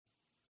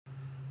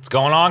What's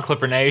going on,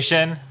 Clipper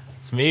Nation?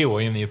 It's me,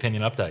 William the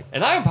Opinion Updike.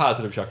 And I am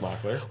Positive Chuck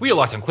Mockler. We are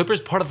Locked On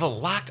Clippers, part of the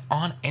Locked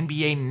On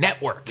NBA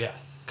Network.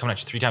 Yes. Coming at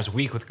you 3 times a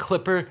week with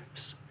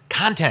Clippers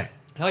content.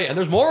 Hell yeah, and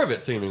there's more of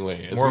it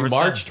seemingly as we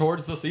march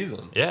towards the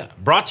season. Yeah.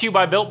 Brought to you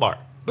by Built Bar.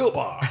 Built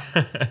Bar.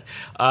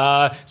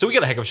 So we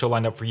got a heck of a show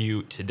lined up for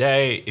you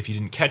today. If you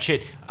didn't catch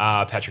it,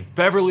 Patrick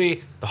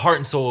Beverley, the heart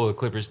and soul of the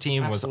Clippers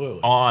team, Absolutely.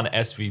 was on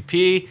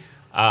SVP.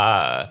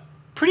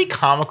 Pretty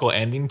comical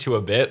ending to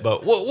a bit,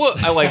 but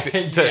I like to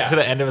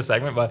the end of a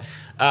segment. But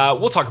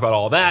we'll talk about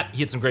all that.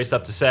 He had some great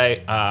stuff to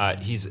say.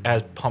 He's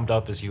as pumped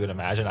up as you would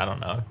imagine. I don't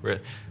know. Were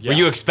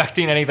you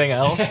expecting anything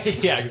else?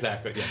 Yeah,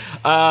 exactly.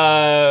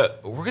 Yeah.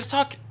 We're going to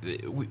talk.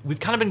 We've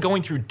kind of been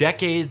going through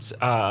decades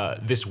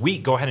this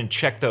week. Go ahead and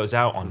check those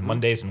out on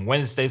Mondays and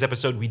Wednesdays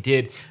episode. We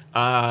did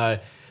the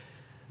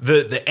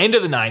end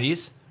of the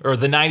 90s, or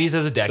the 90s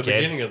as a decade. The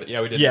beginning of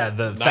we did. Yeah,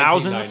 the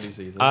thousands.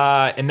 Season.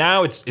 And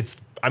now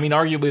it's I mean,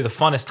 arguably the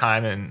funnest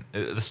time and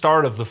the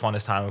start of the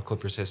funnest time of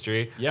Clippers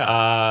history.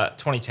 Yeah.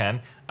 2010.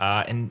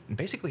 And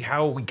basically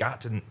how we got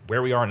to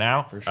where we are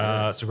now. For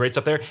sure. So great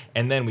stuff there.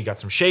 And then we got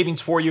some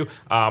shavings for you.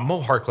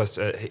 Mo Harkless,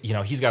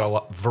 he's got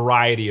a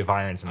variety of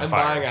irons in the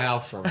fire. I'm buying a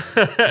house from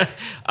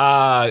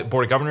him.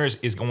 Board of Governors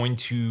is going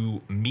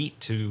to meet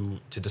to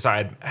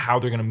decide how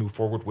they're going to move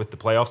forward with the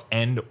playoffs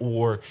and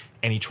or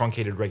any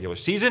truncated regular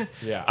season.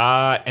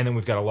 Yeah. And then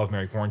we've got a Love,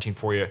 Marry, Quarantine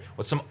for you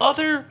with some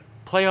other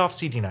playoff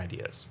seeding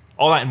ideas.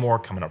 All that and more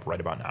coming up right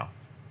about now.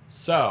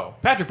 So,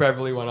 Patrick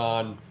Beverley went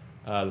on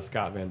the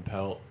Scott Van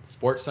Pelt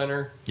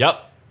SportsCenter.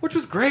 Yep. Which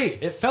was great.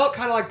 It felt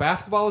kind of like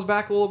basketball was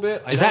back a little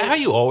bit. Is that how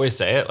you always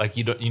say it? Like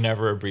you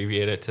never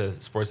abbreviate it to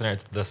SportsCenter?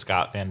 It's the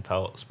Scott Van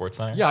Pelt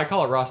SportsCenter? Yeah, I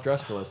call it Ross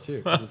Dress for Less too,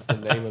 because it's the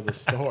name of the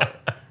store.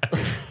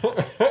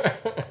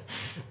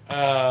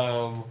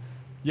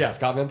 Yeah,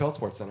 Scott Van Pelt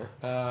SportsCenter.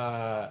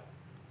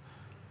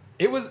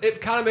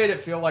 It kind of made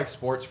it feel like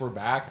sports were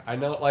back. I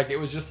know, like, it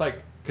was just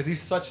like, because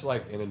he's such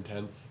like an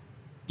intense.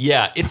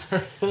 Yeah, it's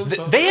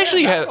they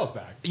actually have.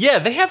 Back. Yeah,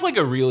 they have like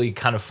a really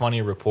kind of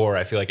funny rapport.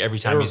 I feel like every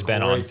time he's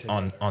been on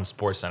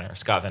SportsCenter,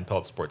 Scott Van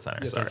Pelt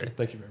SportsCenter. Yeah, sorry,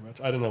 thank you very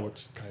much. I don't know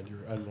which kind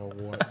I don't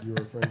know what you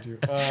were referring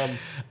to.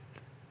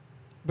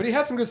 But he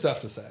had some good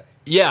stuff to say.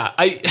 Yeah,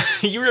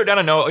 you wrote down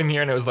a note in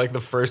here, and it was like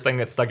the first thing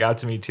that stuck out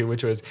to me too,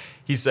 which was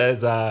he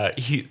says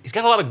he's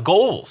got a lot of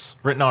goals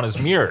written on his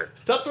mirror.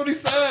 That's what he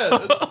said.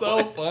 It's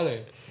so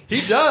funny.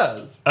 He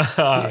does.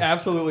 He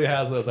absolutely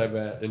has those, I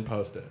bet, in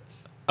Post-its.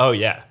 Oh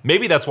yeah,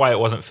 maybe that's why it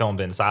wasn't filmed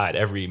inside.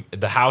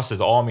 The house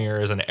is all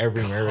mirrors, and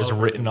every mirror is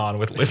written on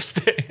with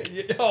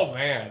lipstick. Oh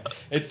man,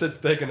 it's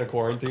taking a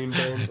quarantine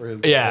term for his.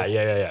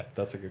 Yeah.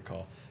 That's a good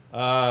call.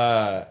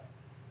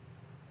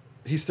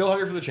 He's still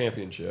hungry for the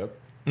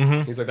championship.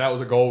 Mm-hmm. He's like, that was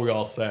a goal we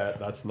all set.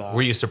 That's not.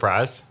 Were you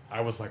surprised?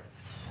 I was like,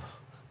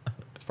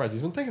 surprised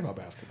he's been thinking about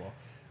basketball.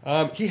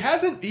 He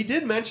hasn't. He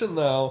did mention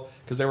though,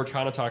 because they were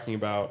kind of talking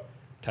about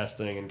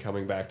testing and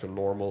coming back to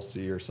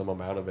normalcy or some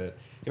amount of it.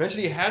 He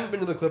mentioned he hadn't been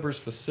to the Clippers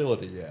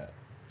facility yet.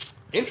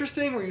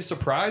 Interesting. Were you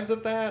surprised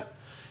at that?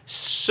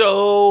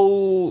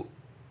 So,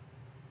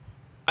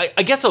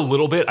 I guess a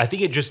little bit. I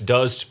think it just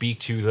does speak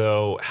to,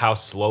 though, how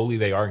slowly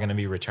they are going to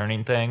be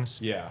returning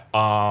things. Yeah.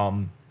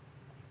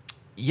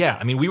 Yeah,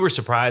 I mean, we were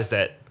surprised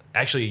that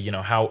actually,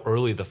 how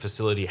early the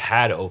facility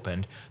had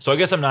opened. So I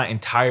guess I'm not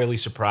entirely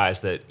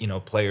surprised that,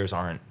 players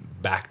aren't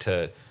back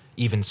to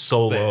even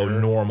solo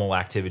normal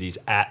activities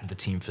at the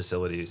team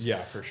facilities.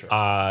 Yeah, for sure.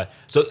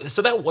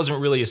 So that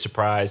wasn't really a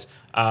surprise.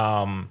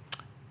 I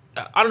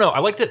don't know. I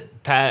like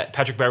that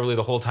Patrick Beverley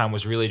the whole time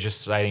was really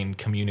just citing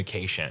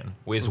communication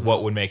was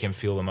what would make him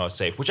feel the most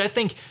safe, which I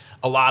think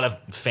a lot of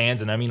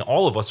fans, and I mean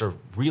all of us, are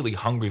really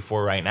hungry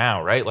for right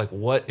now, right? Like,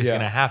 what is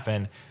going to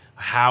happen?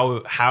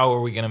 How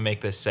are we going to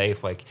make this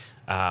safe? Like,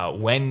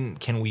 when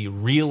can we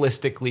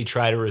realistically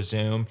try to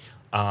resume?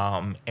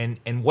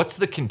 And what's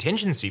the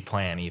contingency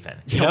plan even?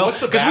 What's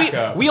the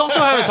backup? we also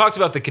haven't talked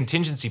about the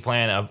contingency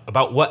plan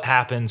about what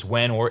happens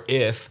when or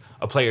if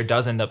a player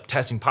does end up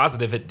testing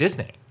positive at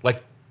Disney.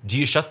 Like, do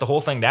you shut the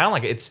whole thing down?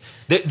 Like,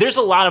 there's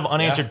a lot of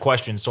unanswered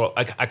questions. So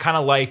I kind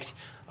of liked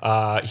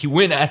he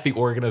went at the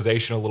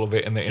organization a little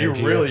bit in the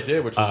interview. He really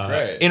did, which was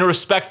great. In a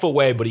respectful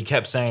way, but he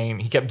kept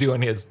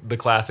doing the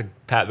classic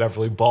Pat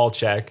Beverley ball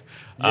check.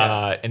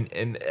 Yeah.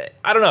 And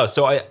I don't know.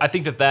 So I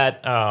think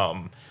that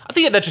I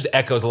think that just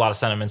echoes a lot of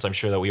sentiments I'm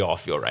sure that we all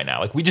feel right now.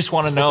 Like, we just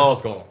want to know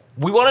what's going on.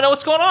 We want to know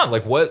what's going on.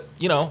 Like, what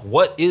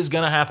is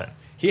going to happen?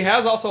 He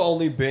has also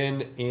only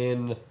been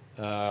in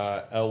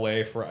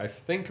LA for, I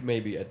think,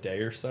 maybe a day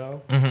or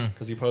so,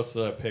 because he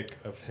posted a pic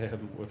of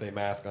him with a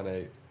mask on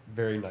a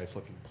very nice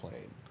looking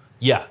plane.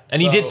 Yeah,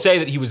 and he did say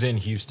that he was in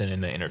Houston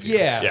in the interview.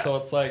 Yeah. So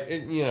it's like,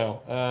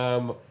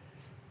 yeah,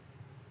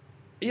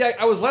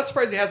 I was less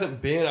surprised he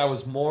hasn't been. I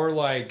was more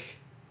like,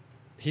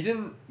 he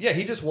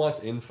just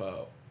wants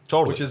info.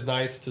 Totally. Which is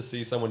nice to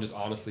see someone just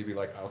honestly be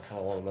like, I kind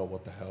of want to know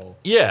what the hell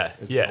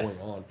is going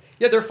on.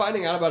 Yeah, they're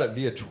finding out about it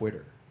via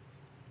Twitter.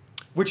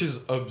 Which is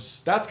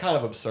that's kind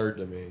of absurd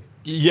to me.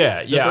 Yeah,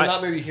 That yeah. they're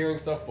not maybe hearing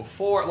stuff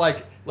before,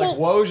 like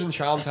Woj and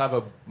Shams have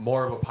a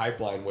more of a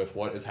pipeline with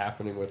what is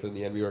happening within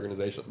the NBA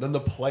organization than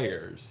the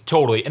players.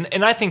 Totally,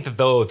 and I think that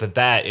though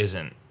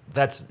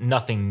that's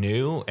nothing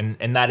new,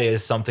 and that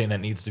is something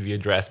that needs to be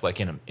addressed like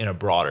in a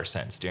broader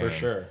sense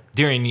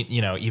during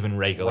even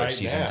regular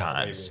season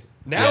times.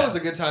 Maybe. Now is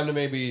a good time to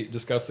maybe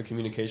discuss the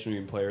communication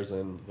between players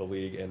in the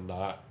league and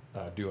not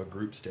do a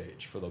group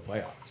stage for the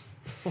playoffs.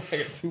 Like,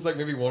 it seems like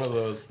maybe one of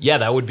those. Yeah,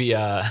 that would be.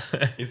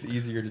 It's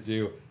easier to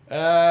do.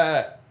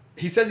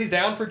 He says he's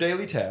down for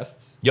daily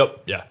tests.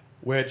 Yep. Yeah.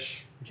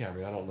 Which, I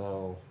don't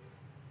know.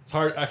 It's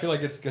hard. I feel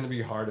like it's going to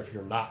be hard if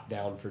you're not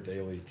down for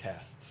daily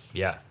tests.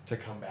 Yeah. To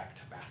come back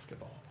to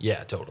basketball.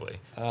 Yeah, totally.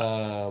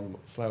 So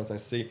that was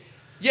nice to see.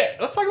 Yeah,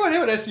 let's talk about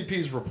him and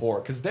SGP's rapport,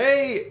 because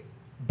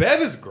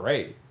Bev is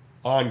great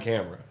on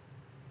camera.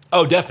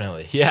 Oh,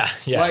 definitely. Yeah.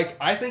 Yeah. Like,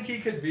 I think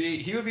he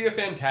would be a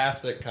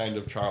fantastic kind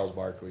of Charles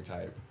Barkley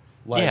type.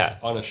 Like,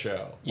 on a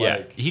show. Yeah.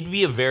 Like, He'd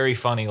be a very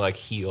funny, like,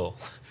 heel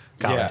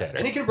commentator. Yeah.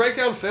 And he can break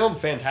down film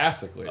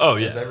fantastically. Oh,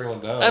 yeah. As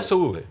everyone knows.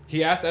 Absolutely.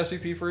 He asked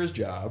SVP for his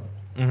job,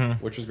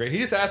 which was great. He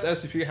just asked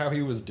SVP how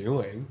he was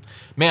doing.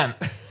 Man,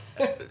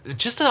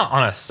 just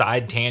on a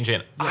side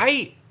tangent,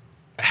 I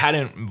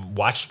hadn't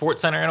watched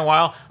SportsCenter in a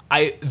while.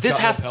 Scott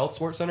Van Pelt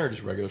SportsCenter or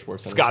just regular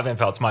SportsCenter? Scott Van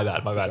Pelt's, my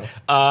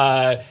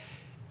bad.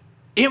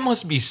 It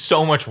must be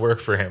so much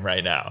work for him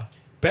right now.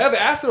 Bev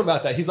asked him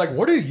about that. He's like,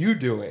 what are you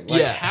doing?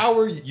 Like, Yeah. how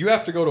are you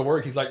have to go to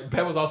work? He's like,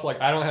 Bev was also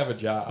like, I don't have a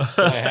job.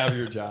 Can I have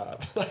your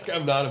job? Like,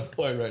 I'm not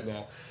employed right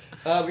now.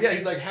 Yeah,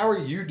 he's like, how are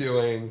you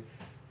doing?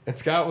 And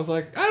Scott was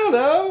like, I don't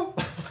know.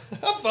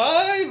 I'm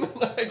fine.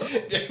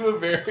 Like, gave him a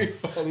very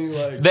funny,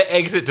 like... The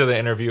exit to the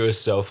interview is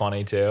so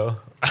funny, too.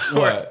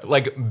 What?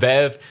 Like,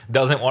 Bev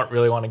doesn't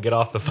really want to get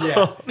off the phone.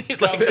 Yeah.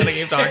 He's like trying to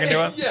keep talking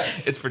to him. Yeah.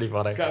 It's pretty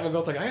funny. Scott Van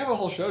Pelt's like, I have a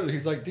whole show to do.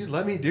 He's like, dude,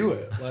 let me do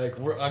it. Like,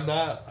 I don't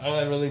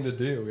have anything to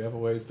do. We have a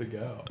ways to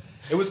go.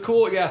 It was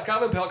cool. Yeah,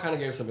 Scott Van Pelt kind of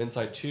gave some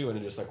insight, too,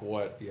 into just, like,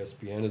 what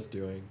ESPN is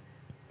doing,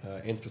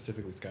 and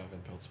specifically Scott Van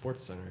Pelt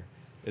SportsCenter.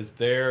 Is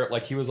there,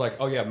 like, he was like,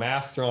 oh, yeah,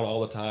 masks are on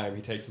all the time.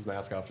 He takes his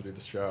mask off to do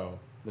the show,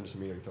 then just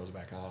immediately throws it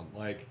back on.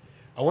 Like,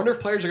 I wonder if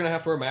players are going to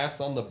have to wear masks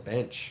on the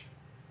bench.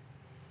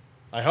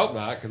 I hope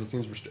not, because it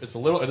seems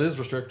it is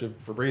restrictive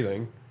for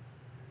breathing.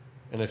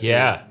 And if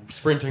you're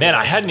sprinting, man,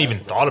 I hadn't even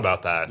thought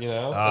about that. You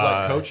know,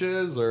 like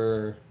coaches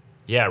or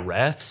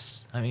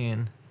refs. I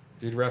mean,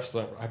 dude, refs.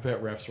 I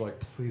bet refs are like,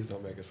 please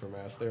don't make us wear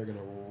masks. They're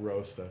gonna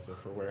roast us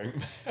if we're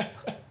wearing masks.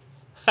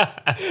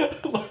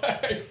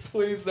 Like,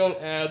 please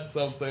don't add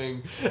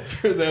something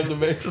for them to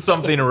make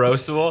something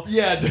roastable.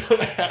 Yeah,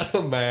 don't add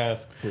a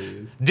mask,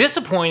 please.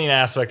 Disappointing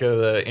aspect of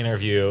the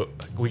interview,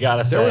 we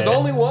gotta say. There was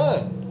only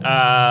one.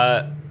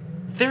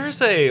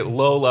 There's a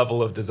low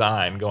level of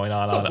design going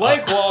on on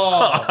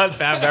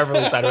Pat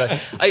Beverly's side of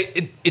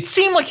it. It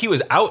seemed like he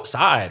was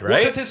outside,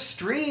 right? Because his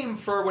stream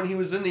for when he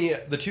was in the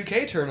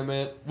 2K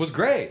tournament was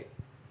great.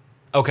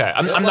 Okay,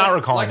 I'm not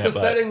recalling it. Like, the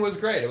setting was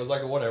great. It was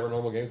like a whatever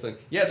normal game setting.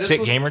 Yeah, this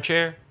sit gamer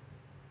chair.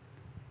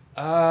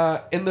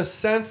 In the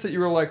sense that you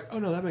were like, oh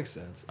no, that makes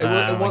sense. It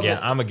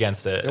wasn't. I'm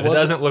against it. If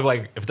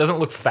it doesn't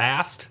look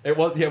fast. It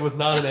was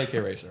not an AK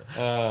racer.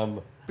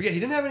 But yeah, he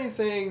didn't have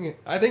anything.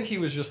 I think he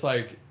was just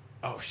like,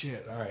 oh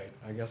shit, all right,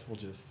 I guess we'll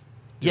just.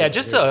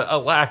 Just a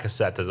lack of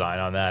set design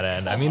on that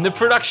end. I mean, the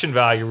production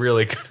value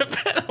really could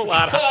have been a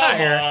lot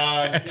higher. Come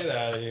on, get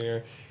out of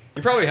here.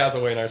 He probably has a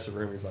way nicer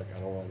room. He's like, I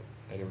don't want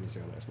anyone to see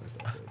how nice my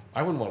stuff is.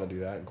 I wouldn't want to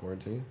do that in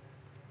quarantine.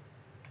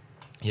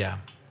 Yeah.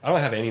 I don't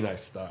have any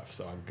nice stuff,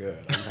 so I'm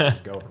good. I can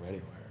just go from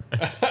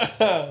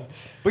anywhere.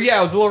 But yeah,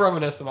 it was a little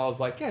reminiscent. I was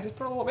like, yeah, just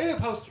put maybe a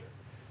poster.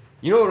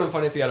 You know what would have been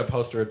funny if he had a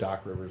poster of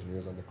Doc Rivers when he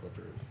was on the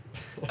Clippers.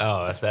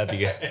 Oh, that'd be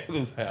good. In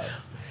his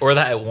house. Or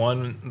that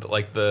one,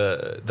 like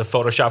the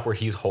Photoshop where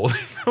he's holding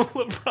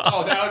LeBron.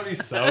 Oh, that would be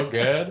so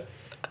good.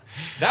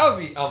 That would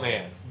be, oh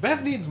man.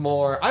 Bev needs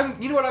more.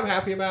 You know what I'm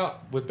happy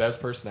about with Bev's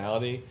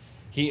personality?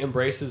 He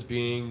embraces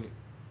being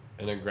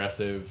an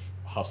aggressive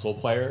hustle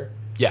player.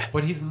 Yeah.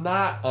 But he's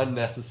not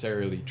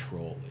unnecessarily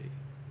trolly.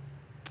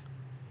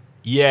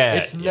 Yeah.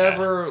 It's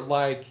never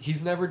like,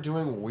 he's never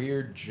doing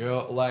weird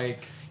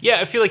like. Yeah,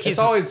 I feel like it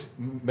always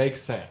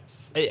makes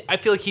sense. I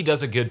feel like he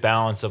does a good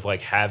balance of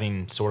like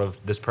having sort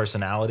of this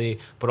personality,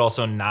 but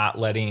also not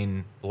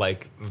letting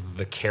like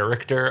the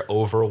character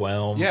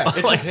overwhelm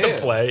it's like just the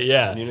him. play.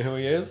 Yeah. And you know who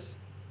he is?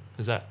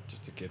 Who's that?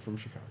 Just a kid from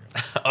Chicago.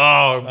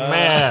 Oh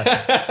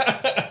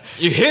man.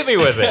 You hit me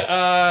with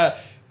it.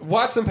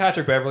 Watch some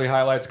Patrick Beverly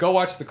highlights. Go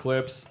watch the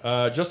clips.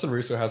 Justin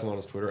Russo has them on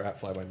his Twitter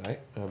at FlyByNight.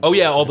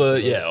 All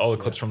the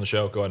clips from the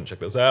show. Go ahead and check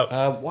those out.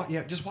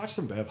 Just watch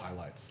some Bev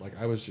highlights. Like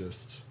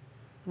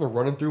we're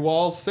running through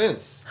walls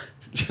since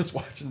just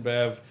watching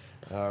Bev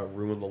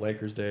ruin the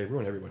Lakers' day,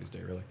 ruin everybody's day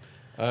really.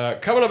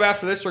 Coming up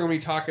after this, we're gonna be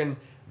talking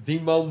the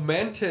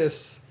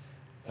momentous,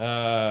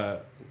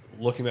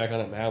 looking back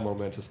on it now,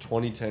 momentous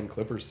 2010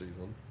 Clippers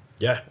season.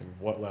 Yeah. And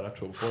what led up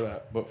to it before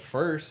that. But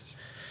first,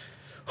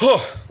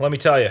 let me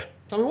tell you.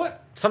 Tell me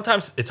what?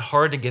 Sometimes it's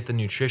hard to get the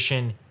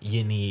nutrition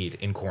you need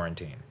in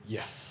quarantine.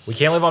 Yes. We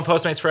can't live on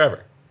Postmates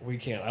forever. We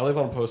can't. I live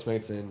on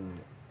Postmates in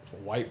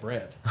white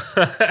bread.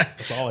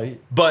 That's all I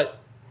eat. But,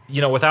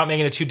 without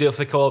making it too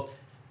difficult,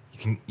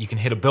 you can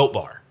hit a Built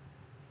Bar.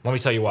 Let me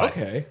tell you why.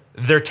 Okay.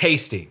 They're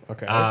tasty.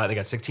 Okay. They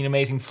got 16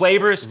 amazing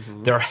flavors.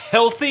 Mm-hmm. They're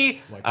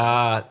healthy.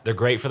 They're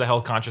great for the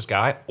health conscious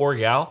guy or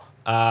gal.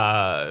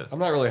 I'm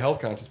not really health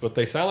conscious, but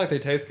they sound like they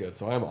taste good,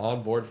 so I'm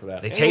on board for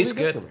that. They taste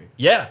good. For me.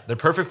 Yeah, they're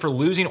perfect for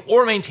losing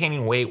or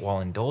maintaining weight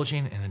while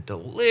indulging in a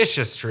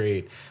delicious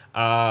treat.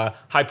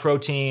 High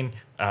protein,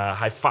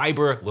 high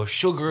fiber, low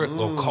sugar,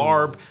 low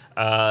carb.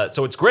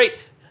 So it's great.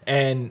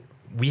 And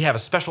we have a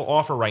special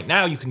offer right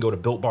now. You can go to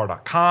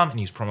BuiltBar.com and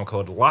use promo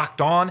code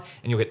LOCKEDON,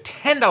 and you'll get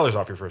 $10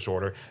 off your first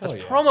order. That's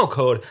promo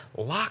code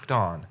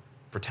LOCKEDON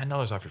for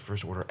 $10 off your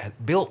first order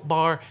at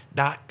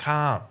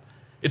BuiltBar.com.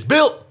 It's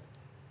built.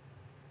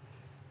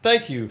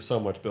 Thank you so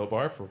much, Built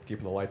Bar, for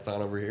keeping the lights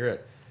on over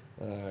here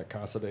at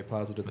Casa de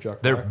Positive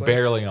Chuck. They're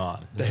barely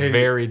on. It's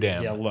very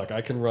dim. Yeah, look,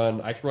 I can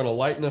run a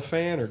light and a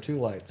fan or 2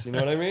 lights. You know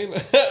what I mean?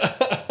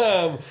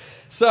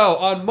 So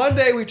on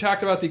Monday we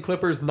talked about the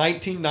Clippers'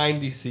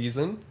 1990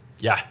 season.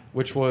 Yeah.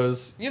 Which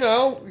was, we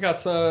got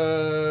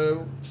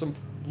some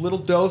little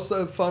dose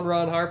of fun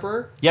Ron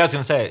Harper. Yeah, I was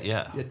going to say it,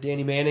 yeah. You had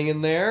Danny Manning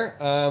in there.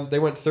 They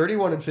went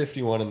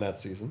 31-51 in that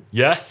season.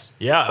 Yes.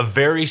 Yeah, a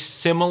very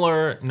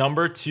similar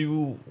number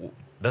to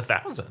the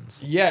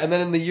thousands. Yeah, and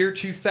then in the year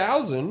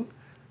 2000,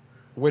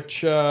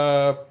 which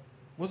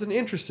was an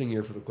interesting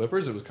year for the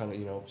Clippers. It was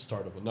kind of,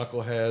 start of the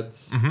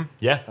Knuckleheads. Mm-hmm.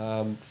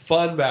 Yeah.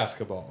 Fun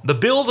basketball. The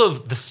build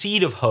of the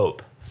seed of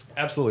hope.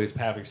 Absolutely, as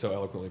Pavic so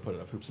eloquently put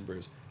it of Hoops and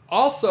Brews.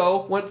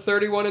 Also went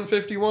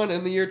 31-51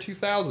 in the year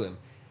 2000.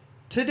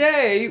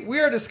 Today, we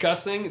are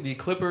discussing the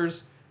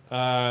Clippers'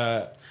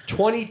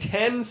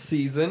 2010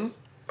 season.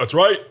 That's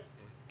right.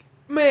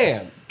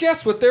 Man,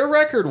 guess what their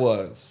record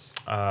was?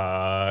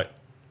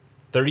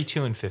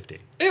 32-50.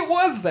 It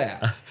was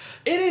that.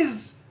 It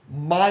is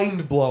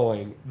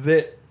mind-blowing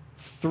that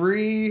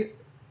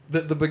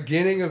the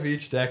beginning of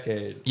each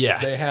decade,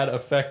 they had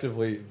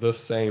effectively the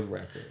same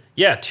record.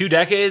 Yeah, 2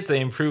 decades,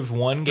 they improved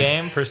 1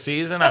 game per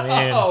season. I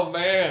mean, oh,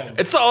 man.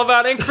 It's all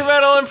about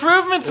incremental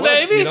improvements,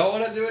 baby. You don't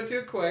want to do it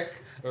too quick,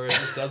 or it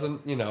just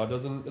doesn't,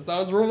 it's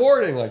not as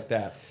rewarding like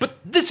that. But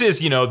this is,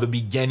 the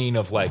beginning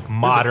of,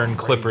 modern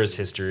Clippers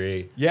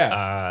history.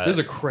 Yeah, this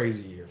is a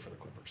crazy year for the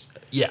Clippers.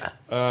 Yeah.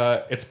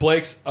 It's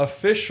Blake's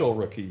official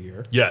rookie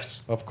year.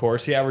 Yes. Of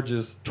course, he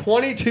averages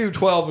 22,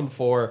 12, and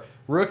 4.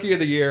 Rookie of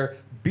the year,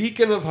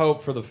 beacon of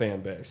hope for the fan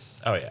base.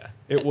 Oh, yeah.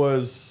 It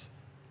was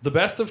the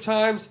best of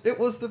times. It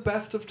was the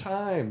best of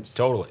times.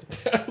 Totally.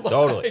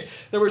 Totally.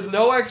 There was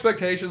no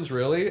expectations,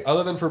 really,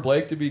 other than for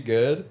Blake to be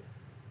good,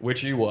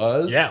 which he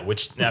was. Yeah,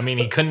 which,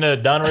 he couldn't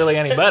have done really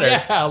any better.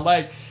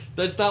 Yeah,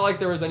 it's not like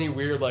there was any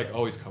weird,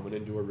 he's coming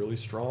into a really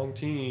strong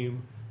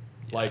team,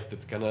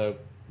 that's going to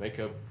make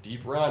a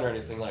deep run or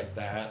anything like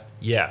that.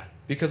 Yeah.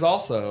 Because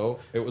also,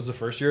 it was the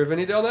first year of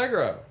Vinny Del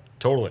Negro.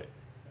 Totally.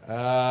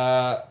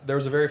 There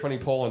was a very funny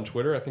poll on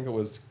Twitter. I think it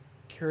was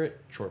Carrot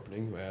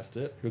Chorpening who asked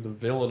it, who the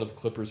villain of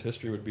Clippers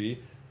history would be.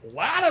 A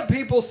lot of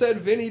people said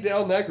Vinny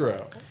Del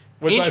Negro,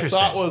 which I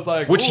thought was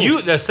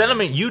the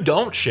sentiment you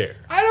don't share.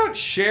 I don't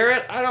share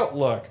it. I don't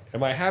look.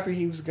 Am I happy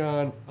he was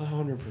gone?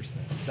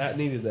 100%. That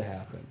needed to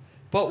happen.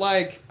 But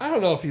I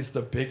don't know if he's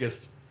the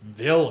biggest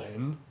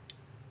villain.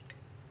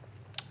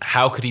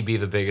 How could he be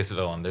the biggest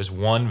villain? There's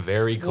one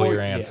very clear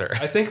answer.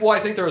 I think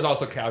there was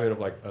also a caveat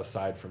of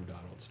aside from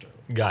Donald Sterling.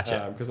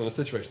 Gotcha. Because in a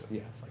situation,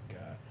 it's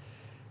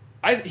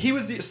he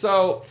was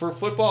for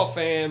football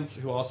fans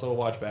who also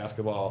watch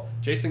basketball,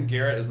 Jason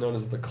Garrett is known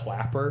as the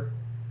clapper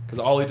because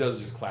all he does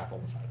is just clap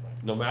on the sideline.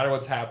 No matter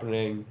what's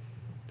happening,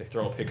 they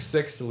throw a pick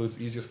 6 to lose,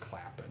 he's just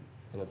clapping,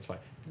 and that's fine.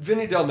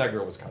 Vinny Del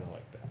Negro was kind of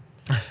like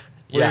that.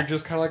 Where you're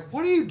just kind of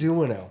what are you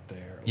doing out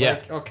there?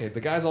 Yeah. Okay,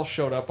 the guys all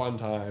showed up on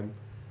time.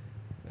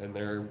 And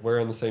they're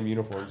wearing the same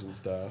uniforms and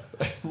stuff.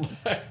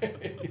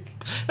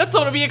 That's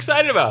something to be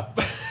excited about.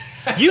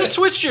 You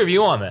switched your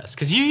view on this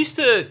because you used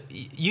to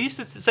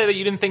say that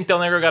you didn't think Del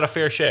Negro got a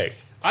fair shake.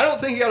 I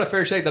don't think he got a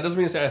fair shake. That doesn't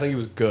mean to say I think he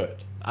was good.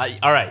 All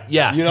right,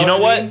 yeah. You know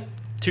what?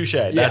 Touche.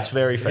 Yeah. That's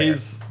very fair.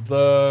 He's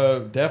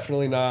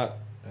definitely not.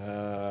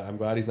 I'm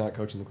glad he's not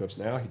coaching the Clips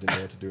now. He didn't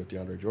know what to do with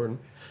DeAndre Jordan.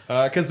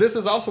 Because this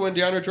is also when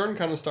DeAndre Jordan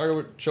kind of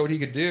showed what he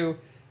could do.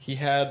 He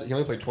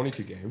only played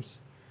 22 games.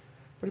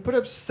 But he put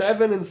up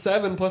 7 and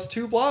 7 plus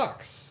 2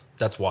 blocks.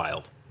 That's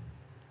wild.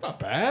 Not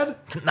bad.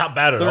 Not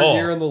bad at all. Third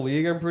year in the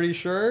league, I'm pretty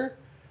sure.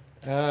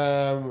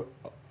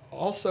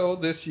 Also,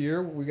 this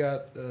year, we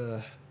got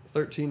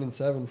 13 and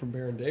 7 from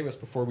Baron Davis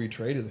before we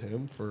traded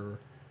him for...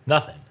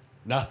 Nothing.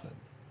 Yeah.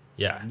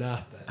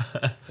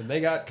 Nothing. And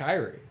they got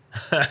Kyrie.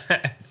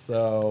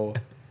 So,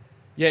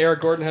 yeah,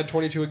 Eric Gordon had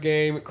 22 a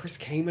game. Chris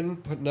Kaman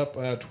putting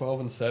up 12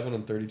 and 7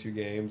 in 32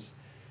 games.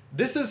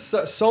 This is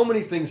so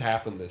many things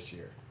happened this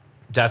year.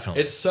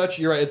 Definitely.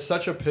 You're right. It's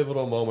such a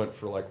pivotal moment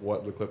for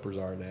what the Clippers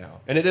are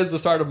now. And it is the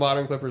start of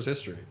modern Clippers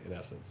history, in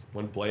essence,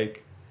 when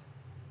Blake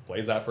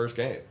plays that first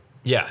game.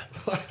 Yeah.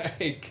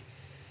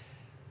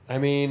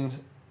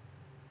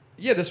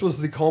 This was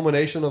the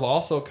culmination of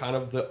also kind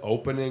of the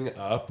opening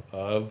up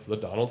of the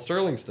Donald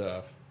Sterling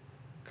stuff.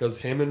 because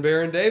him and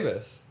Baron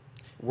Davis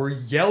were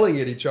yelling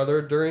at each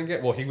other during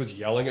it. Well, he was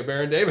yelling at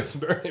Baron Davis,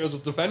 and Baron Davis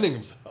was defending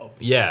himself.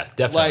 Yeah,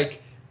 definitely.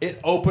 Like, it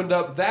opened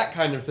up that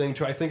kind of thing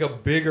to, I think, a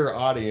bigger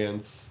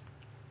audience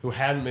who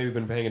hadn't maybe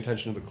been paying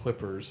attention to the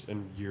Clippers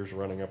in years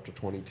running up to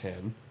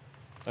 2010.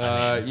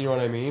 You know what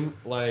I mean?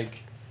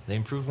 Like, they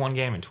improved one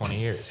game in 20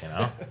 years, you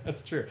know?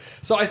 That's true.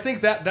 So I think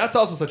that's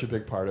also such a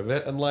big part of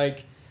it. And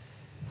like,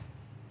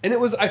 and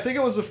I think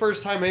it was the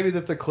first time maybe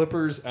that the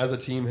Clippers as a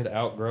team had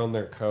outgrown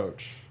their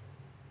coach.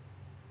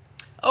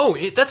 Oh,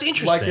 that's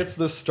interesting. Like, it's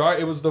the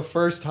start. It was the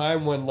first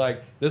time when,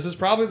 like, this is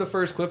probably the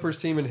first Clippers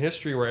team in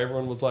history where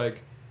everyone was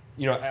like,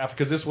 you know,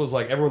 because this was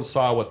like, everyone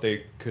saw what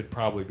they could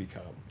probably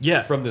become.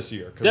 Yeah. From this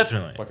year.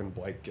 Definitely. Fucking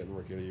Blake getting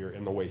Rookie of the Year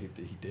and the way he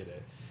did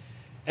it.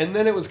 And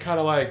then it was kind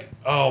of like,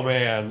 oh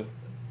man,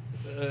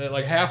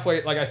 like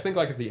halfway, like I think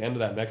like at the end of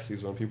that next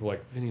season when people were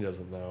like, Vinny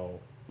doesn't know,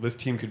 this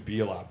team could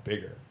be a lot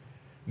bigger.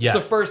 Yeah. It's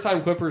the first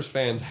time Clippers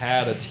fans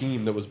had a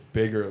team that was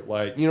bigger,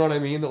 like, you know what I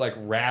mean? That like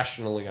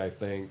rationally, I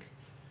think,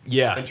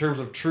 yeah, in terms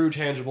of true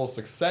tangible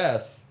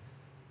success,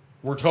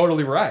 we're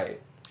totally right.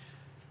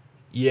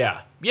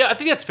 Yeah. Yeah, I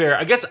think that's fair.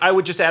 I guess I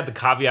would just add the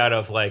caveat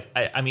of like,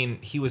 I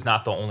mean, he was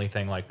not the only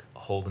thing like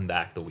holding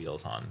back the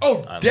wheels on.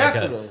 Oh,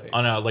 definitely.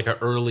 On a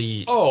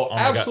early. Oh,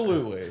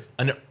 absolutely.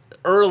 An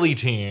early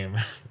team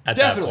at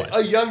definitely. that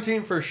point. A young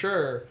team for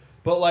sure.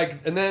 But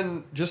like, and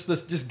then just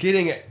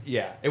getting it.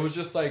 Yeah, it was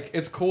just like,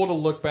 it's cool to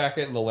look back at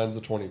it in the lens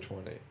of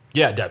 2020.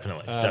 Yeah,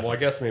 definitely. Well, I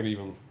guess maybe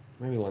the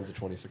lens of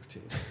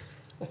 2016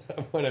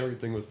 when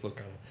everything was still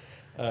kind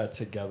of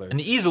together.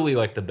 And easily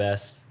like the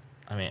best.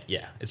 I mean,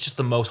 yeah, it's just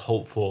the most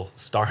hopeful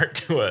start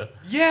to it.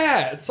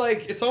 Yeah, it's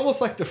like, it's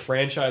almost like the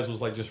franchise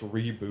was like just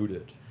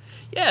rebooted.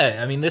 Yeah,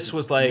 I mean, this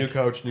was like new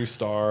coach, new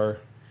star.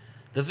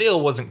 The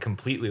veil wasn't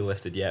completely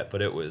lifted yet,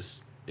 but it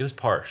was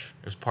partial.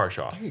 It was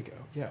partial off. There you go.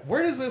 Yeah.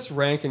 Where does this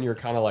rank in your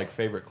kind of like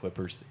favorite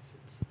Clippers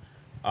seasons?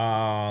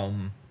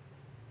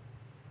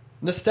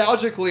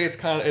 Nostalgically,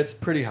 it's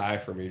pretty high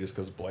for me just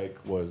because Blake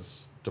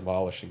was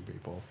demolishing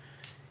people.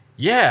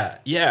 Yeah.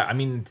 I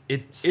mean,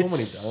 it's many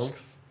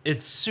dunks.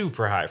 It's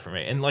super high for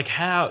me, and like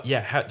how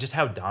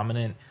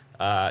dominant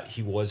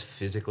he was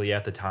physically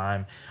at the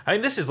time. I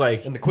mean, this is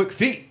like, and the quick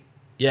feet.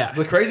 Yeah.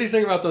 The crazy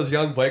thing about those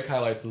young Blake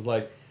highlights is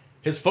like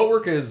his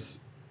footwork is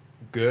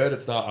good.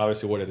 It's not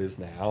obviously what it is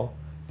now,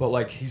 but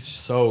like he's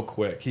so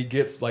quick. He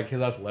gets like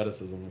his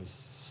athleticism was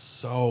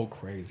so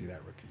crazy that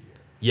rookie year.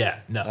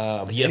 Yeah, no.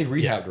 And he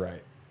rehabbed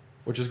right,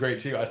 which is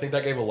great too. I think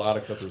that gave a lot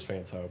of Clippers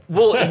fans hope.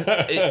 Well,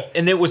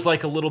 and it was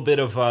like a little bit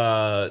of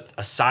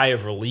a sigh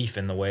of relief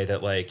in the way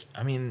that, like,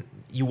 I mean,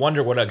 you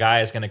wonder what a guy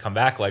is going to come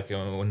back like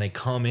when they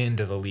come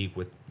into the league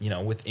with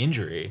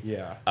injury.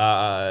 Yeah.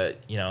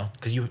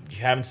 Because you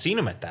haven't seen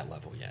him at that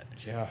level yet.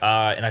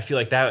 Yeah. And I feel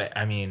like that,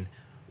 I mean,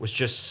 was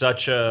just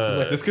such a...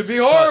 Like, this could be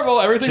horrible.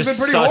 Everything's been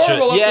pretty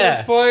horrible up to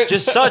this point.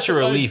 Just such a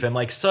relief and,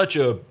 like, such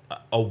a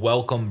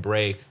welcome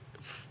break,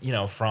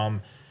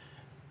 from...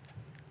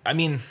 I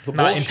mean,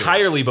 not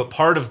entirely, but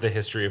part of the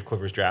history of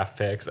Clippers draft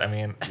picks. I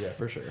mean... Yeah,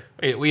 for sure.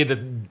 We had to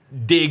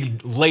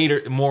dig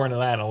more into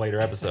that in a later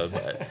episode,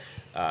 but... you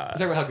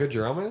talking about how good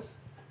Jerome is?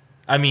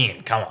 I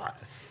mean, come on.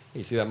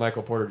 You see that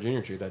Michael Porter Jr.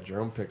 tweet, that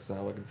Jerome pick's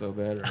not looking so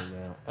bad right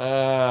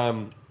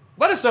now.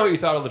 Let us know what you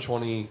thought of the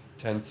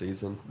 2010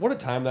 season. What a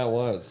time that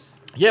was.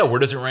 Yeah, where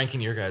does it rank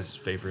in your guys'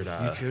 favorite?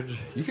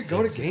 You could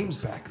go to games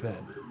back then.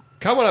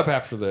 Coming up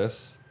after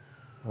this,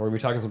 we're going to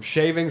be talking some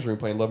shavings. We're going to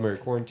be playing Love, Marry,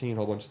 Quarantine, a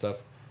whole bunch of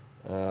stuff.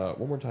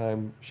 One more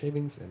time,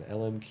 shavings and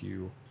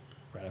LMQ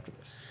right after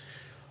this.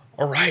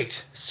 All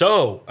right.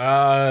 So,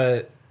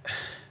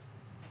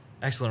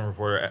 excellent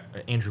reporter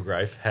Andrew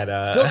Greif had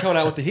still coming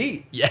out with the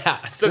heat.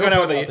 Yeah, still coming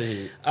out with the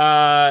heat.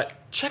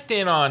 Checked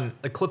in on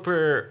a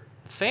Clipper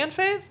fan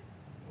fave.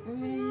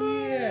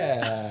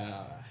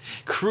 Yeah.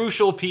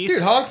 Crucial piece.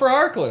 Dude, honk for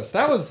Harkless.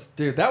 That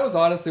was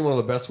honestly one of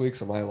the best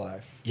weeks of my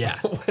life. Yeah.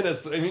 When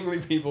seemingly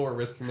people were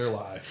risking their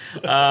lives.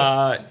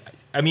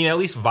 I mean, at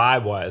least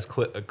vibe-wise,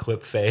 a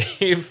clip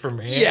fave for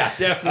me. Yeah,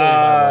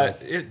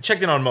 definitely.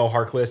 Checked in on Mo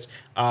Harkless.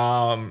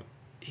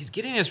 He's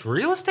getting his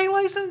real estate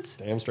license?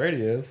 Damn straight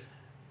he is.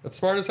 That's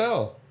smart as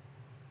hell.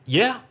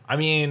 Yeah, I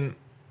mean...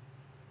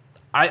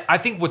 I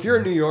think what's... If you're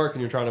in New York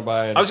and you're trying to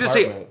buy an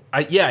apartment...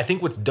 I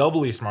think what's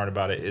doubly smart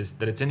about it is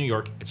that it's in New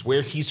York. It's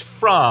where he's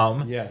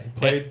from. Yeah, he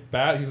played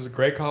he was a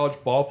great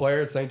college ball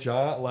player at St.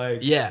 John. Like,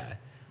 yeah.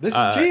 This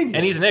is genius.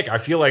 And he's Nick. I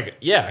feel like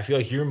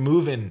you're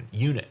moving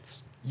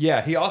units.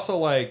 Yeah, he also,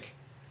 like...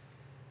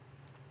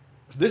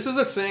 This is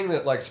a thing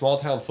that, like,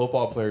 small-town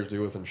football players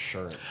do with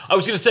insurance. I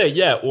was going to say,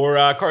 yeah, or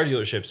car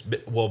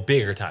dealerships. Well,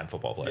 bigger-time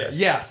football players.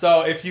 Yeah,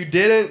 so if you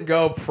didn't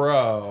go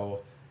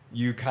pro,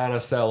 you kind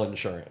of sell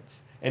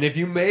insurance. And if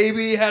you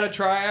maybe had a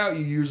tryout,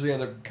 you usually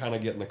end up kind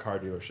of getting the car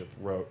dealership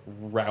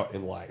route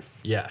in life.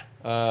 Yeah.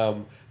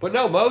 But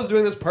no, Mo's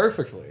doing this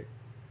perfectly.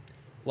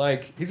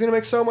 Like, he's going to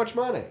make so much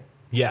money.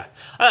 Yeah.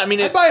 I mean...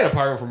 I'd buy an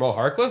apartment for Mo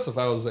Harkless if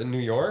I was in New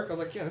York. I was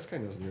like, yeah, this guy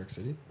knows New York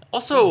City.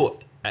 Also,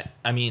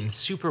 I mean,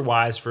 super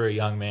wise for a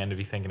young man to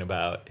be thinking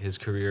about his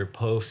career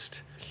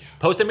post.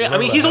 I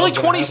mean, he's only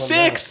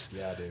 26.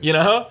 Yeah, dude. You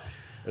know?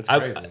 It's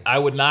crazy. I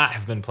would not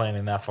have been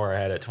planning that far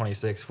ahead at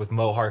 26 with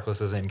Mo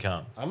Harkless's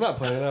income. I'm not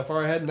planning that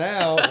far ahead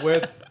now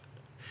with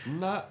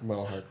not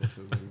Mo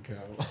Harkless's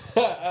income.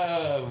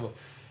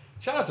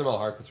 Shout out to Mo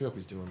Harkless. We hope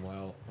he's doing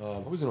well.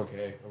 Hope he's doing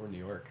okay over in New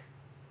York.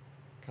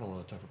 Kind of one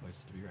of the tougher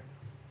places to be right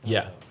now.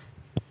 Yeah.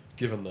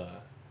 Given the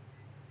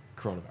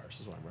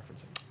coronavirus is what I'm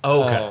referencing.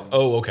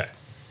 Oh, okay.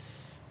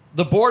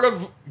 The Board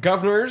of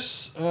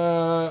Governors,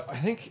 I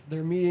think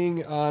they're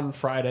meeting on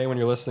Friday when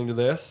you're listening to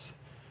this.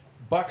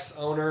 Bucks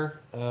owner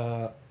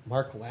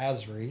Mark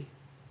Lazary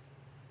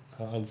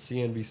on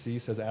CNBC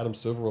says Adam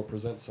Silver will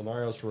present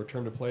scenarios for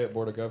return to play at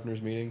Board of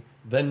Governors meeting.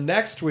 Then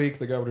next week,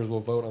 the governors will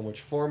vote on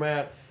which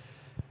format.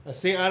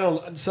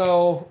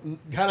 So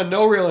kind of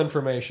no real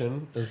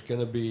information is going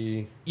to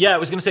be... Yeah, I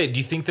was going to say, do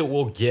you think that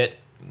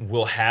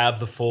we'll have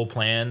the full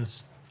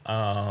plans?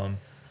 I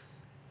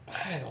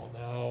don't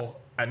know.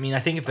 I mean, I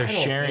think if they're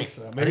sharing...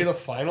 So. Maybe the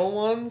final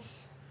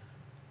ones?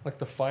 Like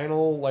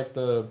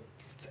the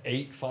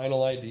 8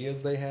 final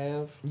ideas they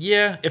have?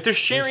 Yeah, if they're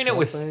sharing it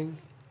with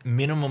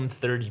minimum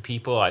 30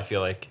 people, I feel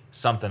like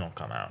something will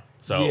come out.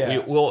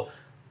 So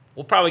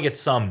we'll probably get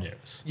some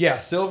news. Yeah,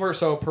 Silver,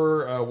 so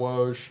per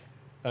Woj,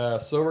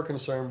 Silver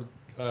confirmed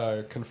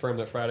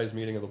that Friday's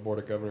meeting of the Board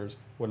of Governors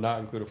would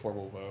not include a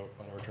formal vote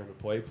on a return to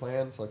play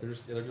plan. So like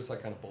they're just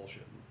like kind of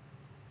bullshitting.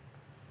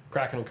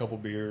 Cracking a couple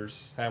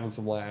beers, having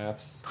some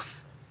laughs.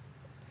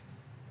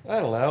 I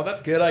don't know.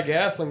 That's good, I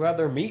guess. I'm glad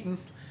they're meeting.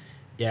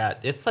 Yeah,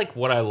 it's like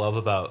what I love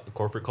about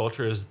corporate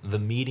culture is the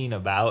meeting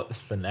about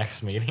the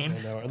next meeting.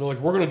 I know. And they're like,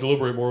 we're going to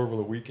deliberate more over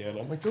the weekend.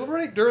 I'm like,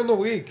 deliberate during the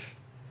week.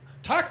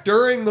 Talk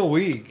during the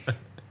week.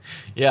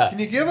 Yeah. Can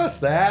you give us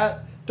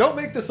that? Don't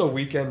make this a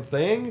weekend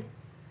thing.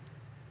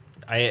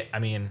 I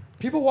mean...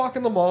 People walk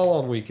in the mall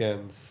on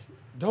weekends.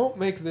 Don't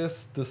make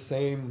this the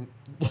same...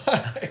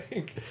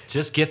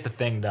 Just get the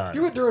thing done.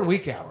 Do it during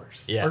week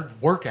hours. Yeah. Or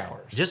work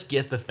hours. Just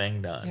get the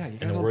thing done. Yeah,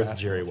 in the words of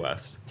Jerry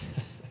West.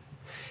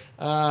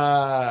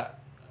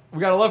 We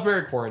got a Love,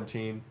 Marry,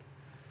 Quarantine.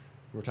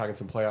 We were talking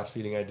some playoff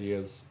seeding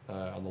ideas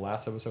on the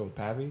last episode with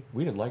Pavi.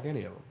 We didn't like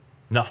any of them.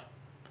 No.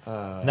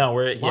 A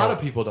lot lot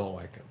of people don't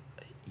like them.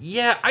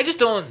 Yeah, I just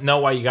don't know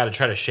why you got to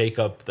try to shake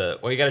up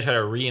you got to try to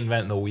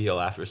reinvent the wheel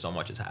after so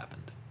much has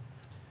happened.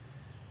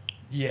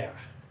 Yeah,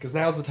 because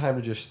now's the time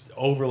to just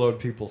overload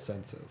people's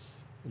senses.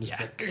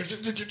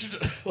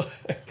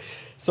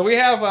 So we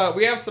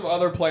have some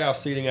other playoff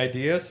seeding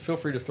ideas. Feel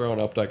free to throw an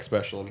Updike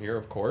special in here,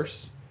 of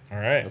course. All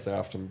right. As I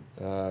often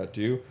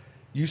do.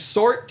 You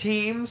sort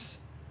teams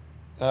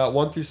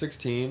 1 through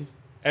 16.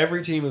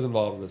 Every team is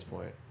involved at this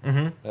point.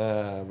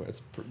 Mm-hmm.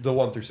 It's the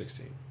 1 through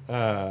 16.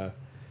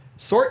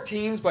 Sort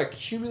teams by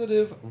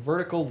cumulative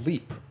vertical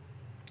leap.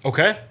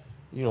 Okay.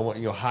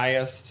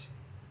 Highest.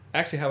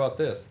 Actually, how about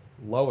this?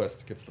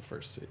 Lowest gets the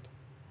first seed.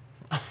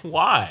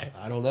 Why?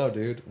 I don't know,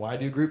 dude. Why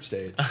do group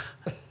stage?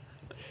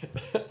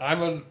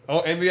 I'm an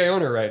NBA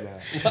owner right now.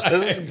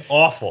 This is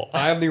awful.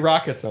 I am the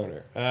Rockets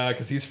owner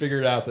because he's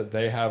figured out that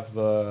they have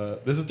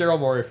this is Daryl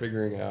Morey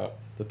figuring out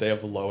that they have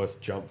the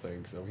lowest jump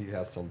thing, so he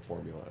has some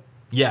formula.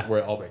 Yeah. Where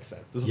it all makes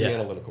sense. This is the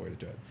analytical way to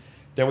do it.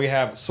 Then we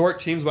have sort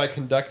teams by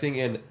conducting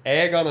an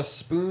egg on a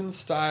spoon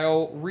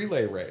style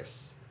relay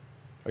race.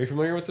 Are you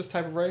familiar with this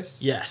type of race?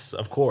 Yes,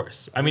 of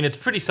course. I mean, it's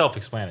pretty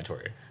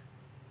self-explanatory.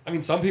 I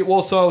mean, some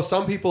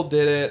people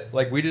did it,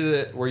 like we did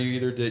it, where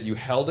you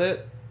held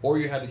it, or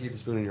you had to keep the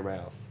spoon in your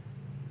mouth.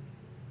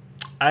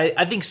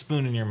 I think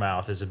spoon in your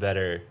mouth is a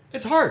better...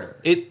 It's harder.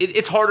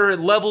 It's harder.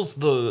 It levels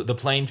the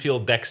playing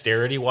field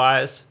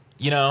dexterity-wise,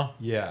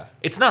 Yeah.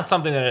 It's not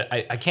something that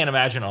I can't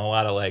imagine a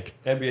lot of, like...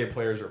 NBA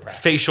players are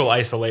practicing. Facial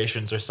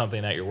isolations or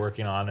something that you're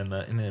working on in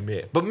the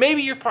NBA. But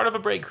maybe you're part of a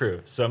break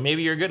crew, so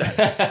maybe you're good at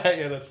it.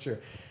 Yeah, that's true.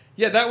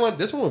 Yeah,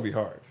 this one would be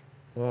hard.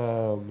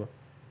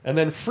 And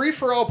then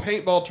free-for-all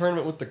paintball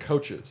tournament with the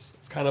coaches.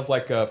 It's kind of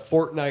like a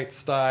Fortnite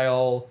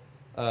style.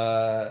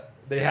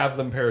 They have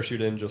them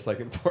parachute in just like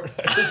in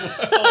Fortnite as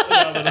well.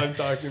 Now that I'm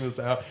talking this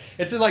out.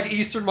 It's in like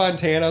eastern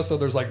Montana, so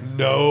there's like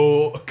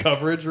no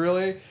coverage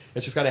really.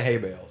 It's just kind of hay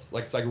bales.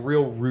 Like it's like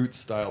real root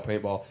style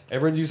paintball.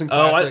 Everyone's using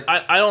classic.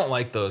 I don't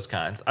like those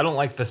kinds. I don't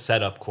like the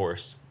setup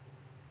course.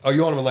 Oh,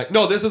 you want them like...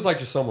 No, this is like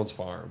just someone's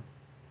farm.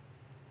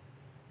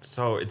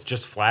 So it's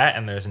just flat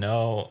and there's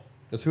no...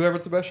 It's whoever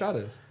the best shot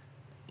is.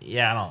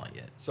 Yeah, I don't like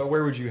it. So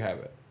where would you have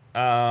it?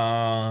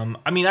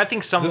 I mean, I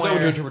think somewhere... This is not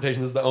your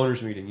interpretation. This is the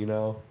owner's meeting,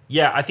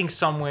 Yeah, I think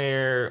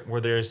somewhere where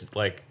there's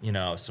like,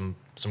 some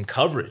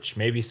coverage.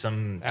 Maybe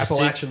some...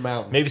 Appalachian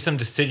Mountains. Maybe some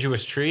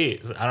deciduous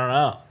trees. I don't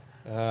know.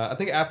 I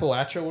think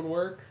Appalachia would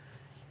work.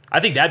 I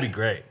think that'd be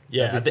great.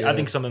 Yeah, I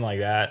think something like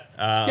that.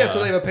 So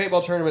they have a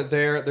paintball tournament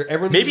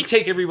there. Maybe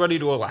take everybody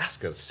to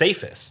Alaska.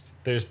 Safest.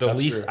 There's the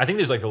least. True. I think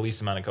there's like the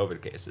least amount of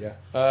COVID cases.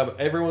 Yeah.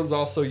 Everyone's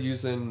also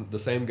using the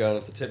same gun.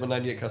 It's a Tippmann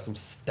 98 custom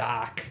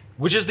stock,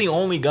 which is the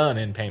only gun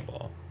in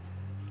paintball.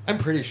 I'm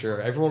pretty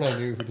sure everyone I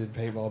knew who did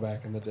paintball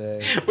back in the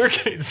day. We're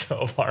getting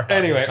so far.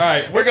 Anyway, all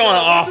right, we're going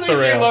off the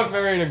rails. Love,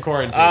 marrying, and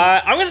quarantine.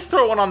 I'm going to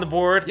throw one on the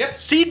board. Yep.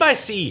 Seed by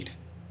seed.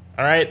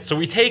 All right. So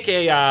we take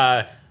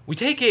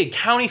a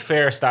county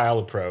fair style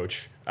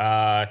approach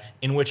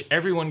in which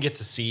everyone gets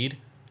a seed,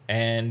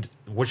 and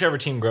whichever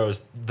team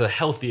grows the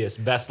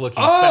healthiest, best looking.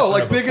 Oh, specimen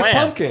like of a Biggest plant,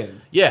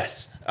 Pumpkin.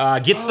 Yes,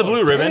 gets the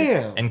blue ribbon,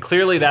 damn. and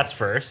clearly that's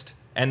first.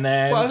 And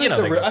then Well, I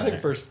they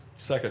think first,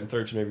 second, and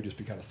third should maybe just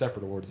be kind of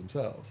separate awards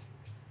themselves.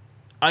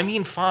 I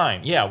mean,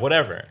 fine, yeah,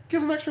 whatever.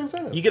 Gives them extra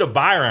incentive. You get a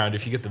buy round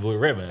if you get the blue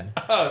ribbon.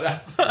 Oh,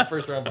 that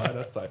first round buy.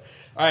 That's tight.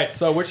 All right,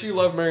 so which you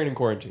love marrying in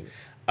quarantine?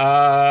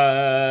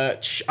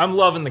 I'm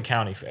loving the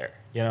county fair.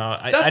 You know,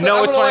 I know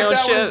I'm it's gonna my like own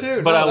that one shit,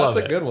 too. but No, I love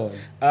that's it. a good one.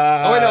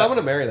 Oh wait, no, I'm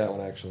gonna marry that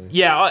one actually.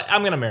 Yeah,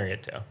 I'm gonna marry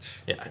it too.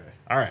 Yeah. Okay.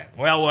 All right.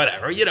 Well,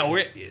 whatever. You know,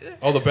 we're.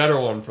 Oh, the better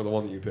one for the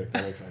one that you picked.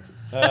 That makes sense.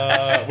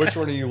 Which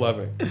one are you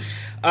loving?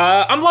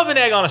 I'm loving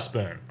egg on a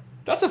spoon.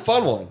 That's a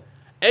fun one.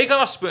 Egg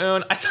on a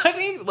spoon. I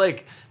think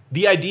like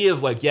the idea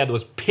of like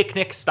those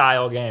picnic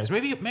style games.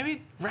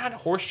 Maybe round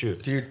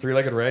horseshoes. Dude,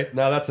 three-legged race?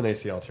 No, that's an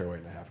ACL tear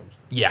waiting to happen.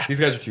 Yeah. These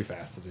guys are too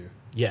fast to do.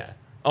 Yeah.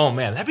 Oh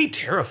man, that'd be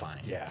terrifying.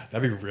 Yeah,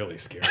 that'd be really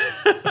scary.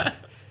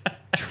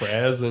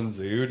 Trez and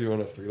Zoo doing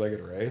a three-legged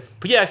race.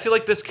 But yeah, I feel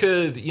like this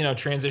could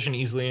transition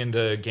easily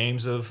into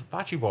games of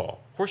bocce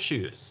ball,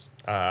 horseshoes.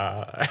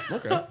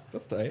 Okay,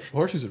 that's tight.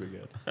 Horseshoes would be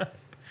good.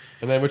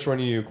 And then which one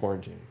are you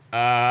quarantining?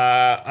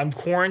 I'm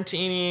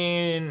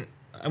quarantining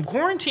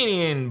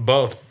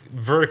both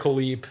Vertical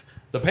Leap.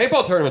 The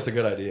paintball tournament's a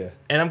good idea.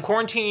 And I'm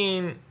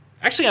quarantining.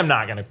 Actually, I'm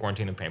not going to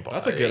quarantine the paintball.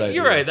 That's a good idea.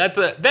 You're right.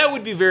 That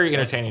would be very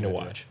entertaining to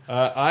watch.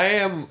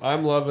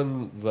 I'm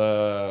loving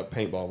the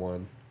paintball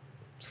one.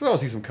 Just 'cause I want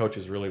to see some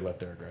coaches really let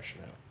their aggression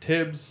out.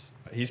 Tibbs,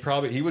 he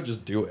would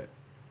just do it.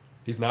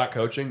 He's not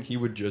coaching. He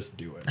would just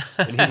do it,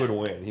 and he would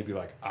win. He'd be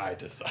like, "I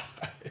decide."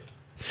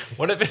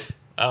 What if it?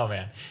 Oh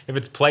man, if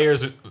it's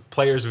players v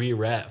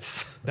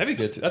refs. That'd be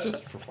good too. That's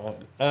just for fun.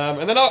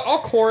 And then I'll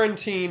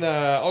quarantine.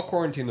 I'll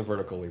quarantine the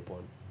Vertical Leap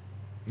one.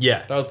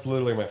 Yeah. That was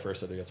literally my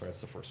first idea. That's why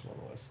it's the first one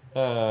on the list.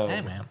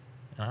 Hey man.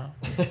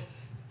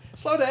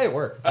 Slow day at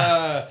work.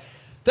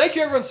 Thank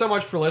you everyone so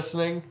much for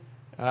listening.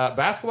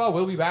 Basketball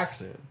will be back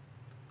soon.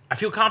 I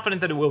feel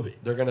confident that it will be.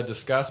 They're going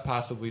to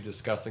possibly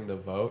discussing the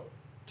vote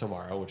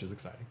tomorrow, which is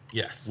exciting.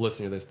 Yes.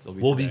 Listening to this,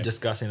 we'll be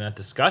discussing that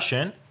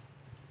discussion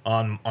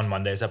on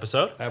Monday's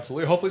episode.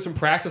 Absolutely. Hopefully some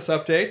practice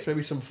updates,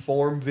 maybe some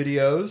form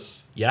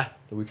videos. Yeah.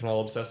 That we can all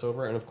obsess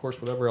over, and of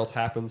course whatever else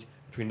happens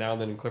between now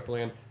and then in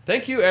Clipperland.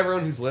 Thank you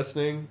everyone who's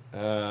listening.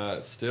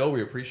 Still,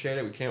 we appreciate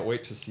it. We can't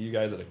wait to see you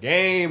guys at a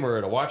game or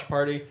at a watch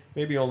party.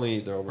 Maybe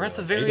only there will be or at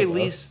the very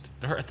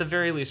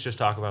least, just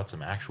talk about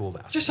some actual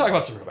basketball. Just talk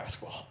about some real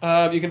basketball.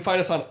 You can find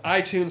us on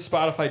iTunes,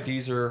 Spotify,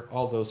 Deezer,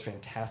 all those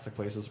fantastic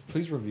places.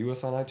 Please review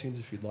us on iTunes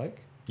if you'd like.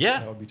 Yeah,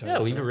 that would be yeah.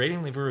 Leave a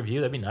rating, leave a review.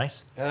 That'd be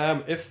nice.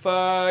 If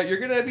you're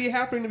going to be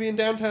happening to be in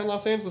downtown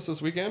Los Angeles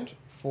this weekend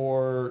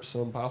for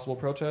some possible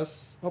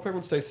protests, hope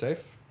everyone stays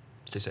safe.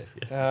 Stay safe.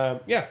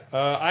 Yeah.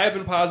 I have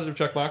been Positive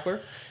Chuck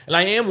Mockler. And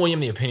I am William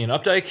the Opinion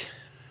Updike.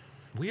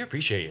 We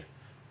appreciate you.